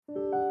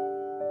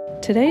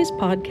Today's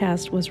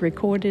podcast was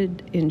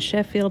recorded in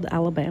Sheffield,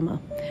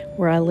 Alabama,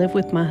 where I live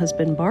with my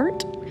husband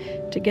Bart.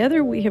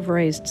 Together we have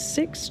raised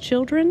 6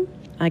 children.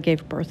 I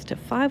gave birth to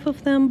 5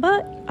 of them,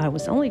 but I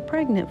was only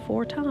pregnant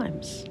 4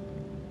 times.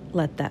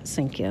 Let that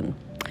sink in.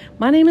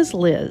 My name is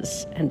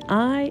Liz, and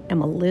I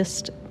am a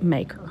list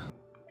maker.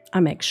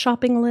 I make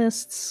shopping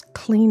lists,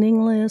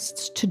 cleaning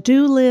lists,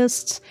 to-do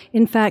lists.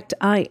 In fact,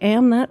 I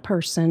am that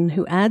person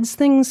who adds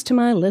things to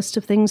my list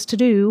of things to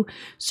do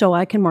so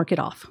I can mark it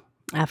off.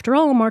 After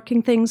all,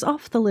 marking things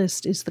off the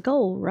list is the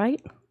goal,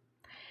 right?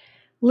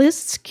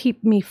 Lists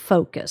keep me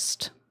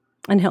focused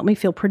and help me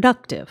feel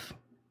productive.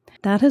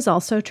 That has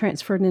also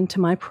transferred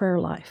into my prayer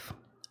life.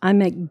 I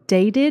make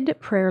dated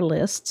prayer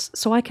lists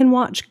so I can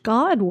watch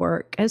God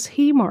work as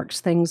He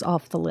marks things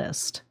off the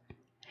list.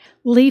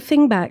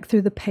 Leafing back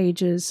through the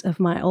pages of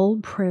my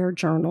old prayer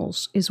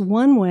journals is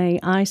one way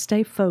I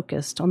stay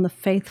focused on the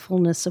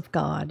faithfulness of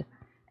God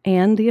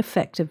and the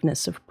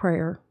effectiveness of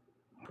prayer.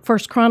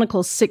 1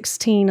 Chronicles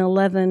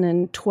 16:11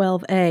 and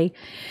 12a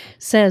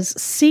says,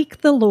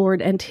 "Seek the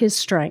Lord and His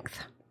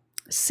strength.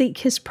 Seek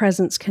His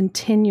presence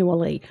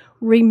continually.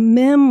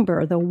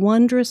 Remember the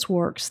wondrous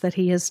works that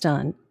He has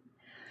done."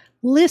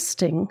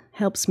 Listing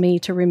helps me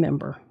to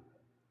remember.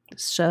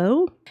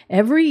 So,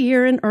 every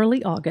year in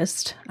early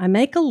August, I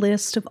make a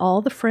list of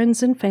all the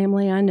friends and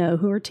family I know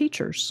who are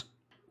teachers.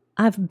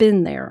 I've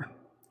been there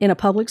in a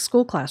public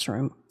school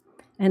classroom,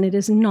 and it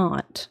is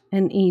not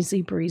an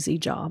easy breezy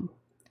job.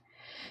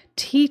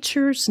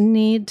 Teachers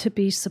need to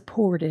be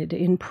supported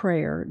in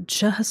prayer,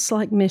 just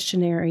like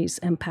missionaries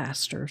and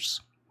pastors.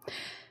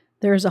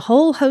 There's a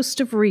whole host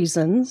of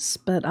reasons,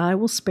 but I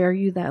will spare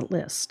you that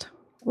list.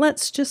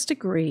 Let's just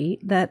agree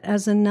that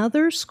as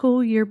another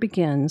school year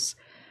begins,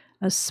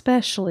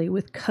 especially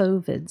with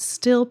COVID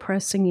still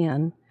pressing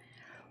in,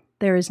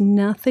 there is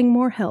nothing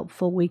more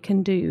helpful we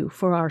can do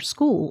for our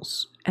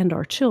schools and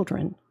our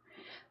children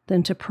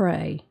than to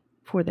pray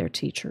for their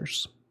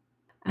teachers.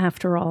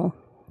 After all,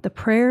 the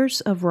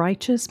prayers of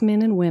righteous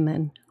men and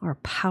women are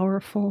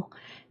powerful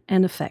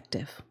and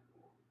effective.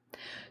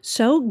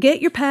 So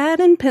get your pad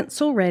and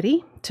pencil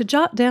ready to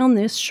jot down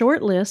this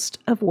short list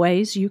of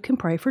ways you can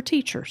pray for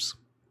teachers.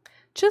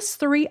 Just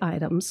 3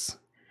 items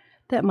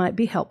that might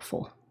be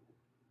helpful.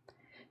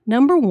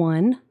 Number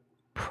 1,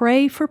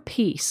 pray for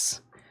peace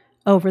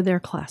over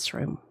their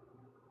classroom.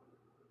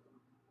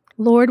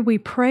 Lord, we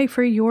pray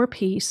for your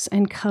peace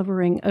and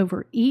covering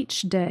over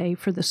each day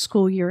for the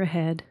school year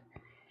ahead.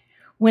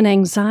 When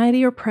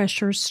anxiety or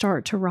pressures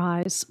start to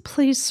rise,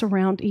 please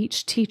surround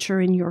each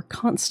teacher in your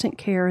constant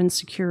care and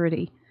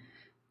security,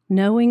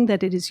 knowing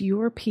that it is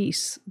your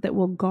peace that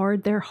will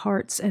guard their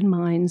hearts and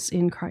minds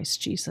in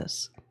Christ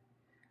Jesus.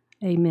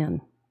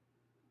 Amen.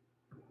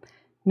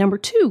 Number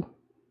 2,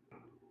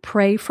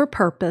 pray for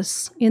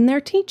purpose in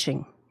their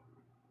teaching.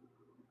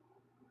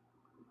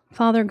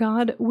 Father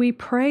God, we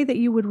pray that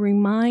you would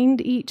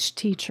remind each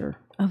teacher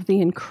of the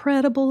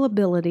incredible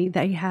ability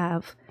they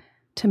have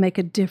to make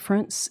a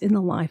difference in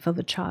the life of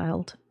a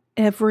child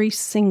every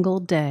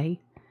single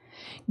day.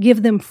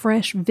 Give them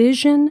fresh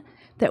vision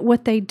that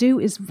what they do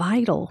is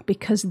vital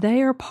because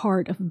they are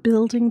part of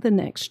building the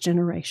next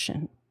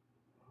generation.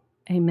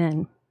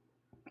 Amen.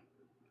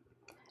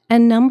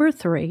 And number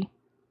 3,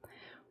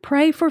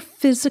 pray for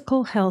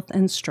physical health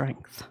and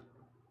strength.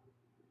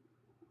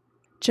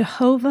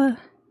 Jehovah,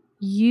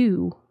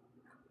 you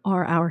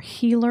are our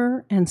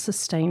healer and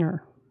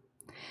sustainer.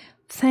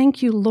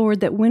 Thank you, Lord,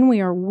 that when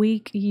we are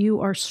weak,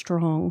 you are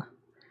strong.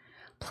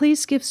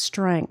 Please give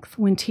strength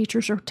when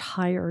teachers are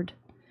tired.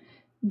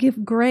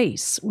 Give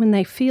grace when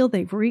they feel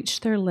they've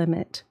reached their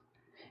limit.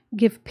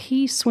 Give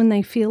peace when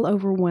they feel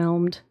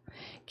overwhelmed.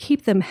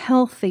 Keep them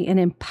healthy and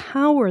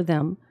empower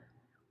them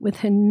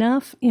with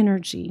enough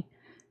energy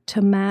to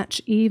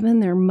match even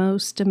their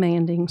most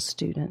demanding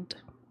student.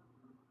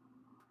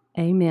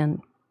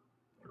 Amen.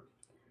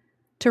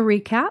 To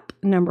recap,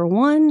 number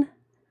 1,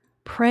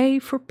 pray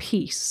for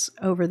peace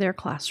over their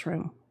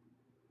classroom.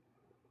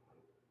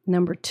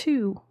 Number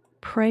 2,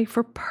 pray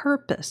for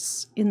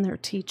purpose in their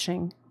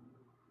teaching.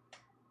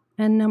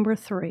 And number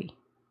 3,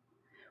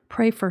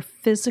 pray for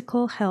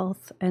physical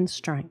health and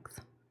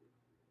strength.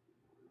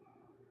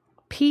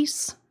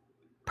 Peace,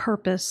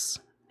 purpose,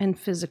 and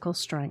physical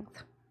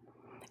strength.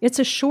 It's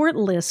a short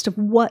list of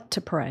what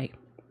to pray.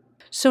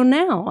 So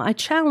now I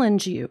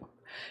challenge you,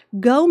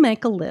 go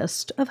make a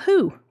list of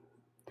who.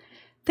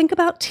 Think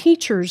about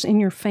teachers in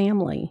your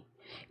family,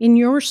 in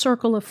your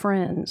circle of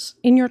friends,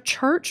 in your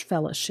church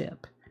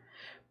fellowship.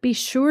 Be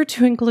sure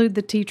to include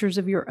the teachers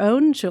of your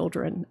own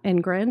children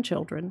and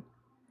grandchildren.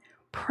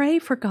 Pray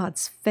for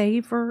God's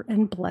favor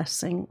and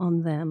blessing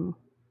on them.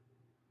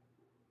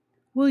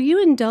 Will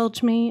you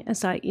indulge me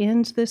as I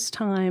end this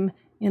time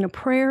in a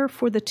prayer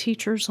for the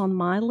teachers on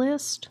my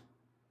list?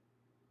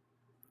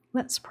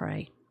 Let's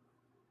pray.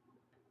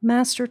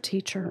 Master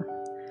Teacher,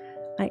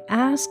 I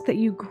ask that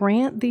you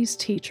grant these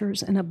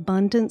teachers an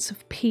abundance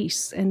of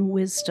peace and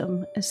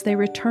wisdom as they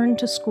return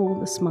to school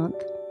this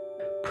month.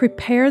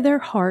 Prepare their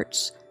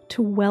hearts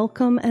to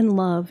welcome and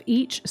love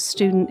each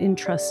student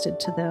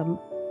entrusted to them.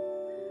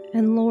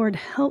 And Lord,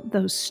 help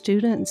those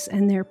students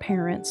and their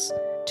parents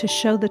to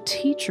show the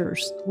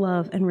teachers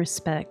love and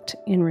respect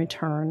in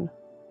return.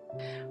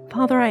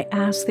 Father, I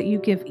ask that you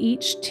give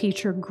each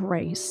teacher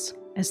grace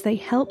as they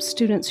help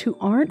students who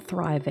aren't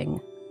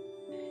thriving.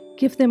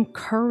 Give them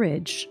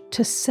courage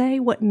to say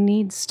what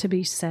needs to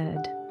be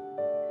said.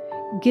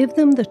 Give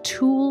them the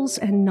tools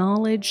and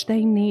knowledge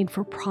they need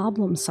for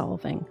problem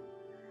solving,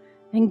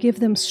 and give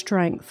them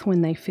strength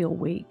when they feel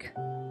weak.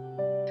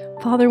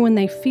 Father, when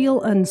they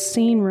feel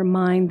unseen,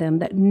 remind them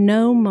that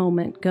no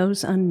moment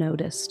goes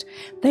unnoticed.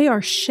 They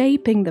are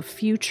shaping the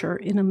future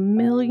in a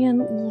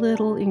million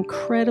little,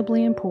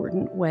 incredibly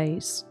important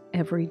ways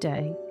every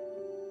day.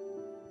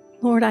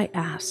 Lord, I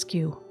ask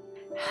you,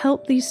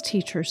 help these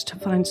teachers to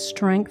find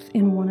strength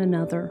in one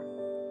another.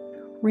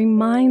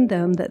 Remind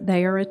them that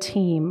they are a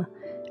team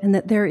and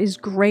that there is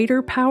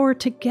greater power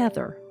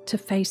together to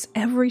face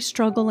every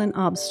struggle and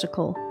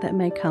obstacle that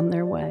may come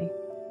their way.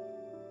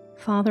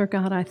 Father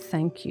God, I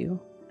thank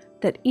you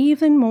that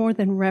even more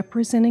than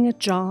representing a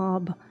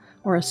job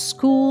or a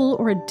school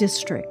or a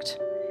district,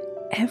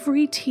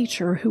 every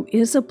teacher who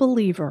is a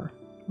believer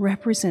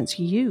represents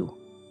you.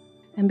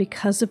 And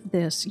because of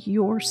this,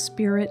 your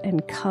spirit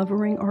and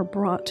covering are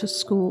brought to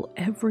school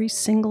every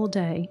single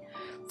day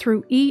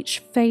through each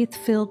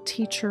faith-filled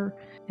teacher,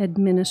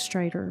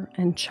 administrator,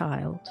 and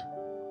child.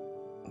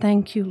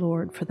 Thank you,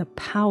 Lord, for the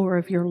power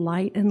of your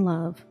light and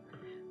love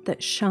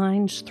that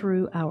shines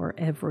through our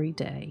every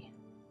day.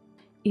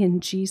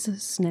 In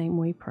Jesus' name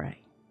we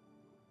pray.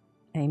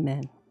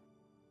 Amen.